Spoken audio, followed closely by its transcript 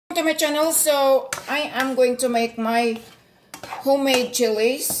To my channel. So I am going to make my homemade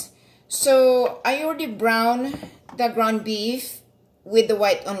chilies. So I already browned the ground beef with the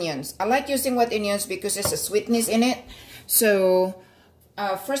white onions. I like using white onions because there's a sweetness in it. So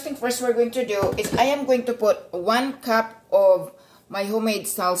first thing first we're going to do is I am going to put 1 cup of my homemade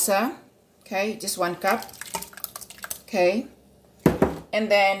salsa. Okay, just 1 cup. Okay, and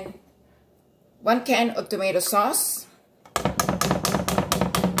then 1 can of tomato sauce.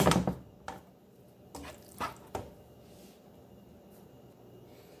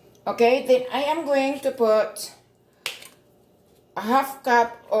 Okay, then I am going to put a half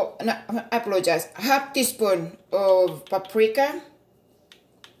cup of, no, I apologize, a half teaspoon of paprika.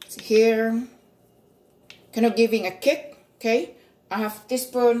 It's here, kind of giving a kick, okay? A half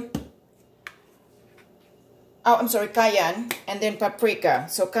teaspoon, oh, I'm sorry, cayenne, and then paprika.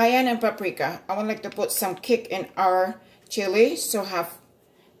 So cayenne and paprika. I would like to put some kick in our chili, so half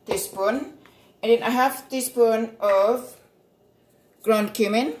teaspoon. And then a half teaspoon of ground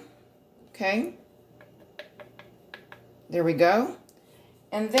cumin. Okay, there we go.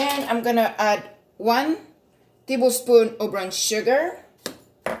 And then I'm gonna add 1 tablespoon of brown sugar,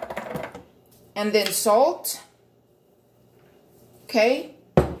 and then salt. Okay,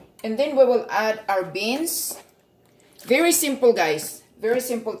 and then we will add our beans. Very simple, guys, very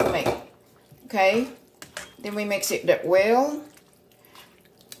simple to make. Okay, then we mix it that well.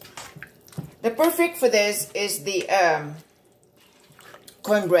 The perfect for this is the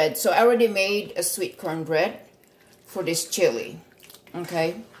cornbread. So I already made a sweet cornbread for this chili.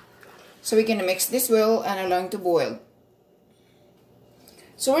 Okay, so we're gonna mix this well and allow it to boil.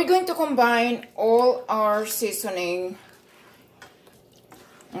 So we're going to combine all our seasoning.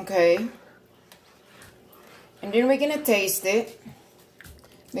 Okay, and then we're gonna taste it,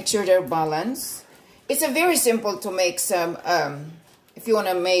 make sure they're balanced. It's a very simple to make some if you want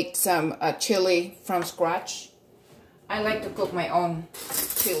to make some chili from scratch. I like to cook my own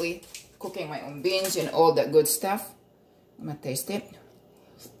chili, cooking my own beans and all that good stuff. I'm gonna taste it.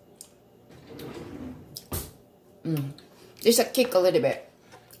 There's a kick a little bit.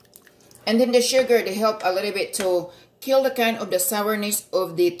 And then the sugar, they help a little bit to kill the kind of the sourness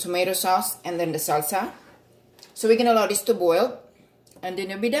of the tomato sauce and then the salsa. So we're gonna allow this to boil and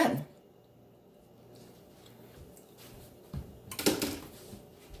then it'll be done.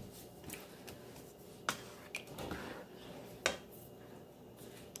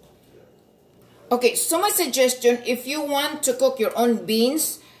 Okay, so my suggestion, if you want to cook your own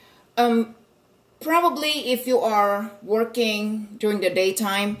beans, probably if you are working during the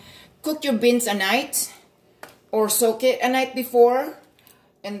daytime, cook your beans a night or soak it a night before,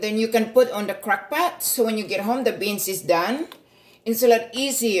 and then you can put on the crock pot. So when you get home, the beans is done. It's a lot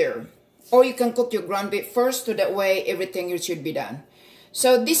easier. Or you can cook your ground beef first, so that way everything should be done.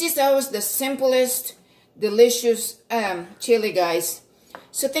 So this is always the simplest, delicious chili, guys.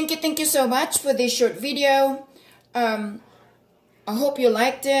 So thank you so much for this short video. I hope you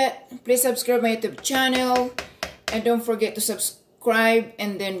liked it. Please subscribe my YouTube channel. And don't forget to subscribe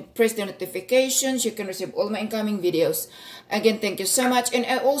and then press the notifications. You can receive all my incoming videos. Again, thank you so much. And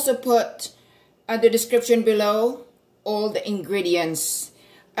I also put the description below all the ingredients.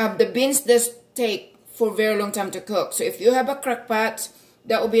 The beans does take for a very long time to cook. So if you have a crock pot,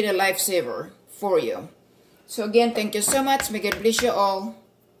 that will be the lifesaver for you. So again, thank you so much. May God bless you all.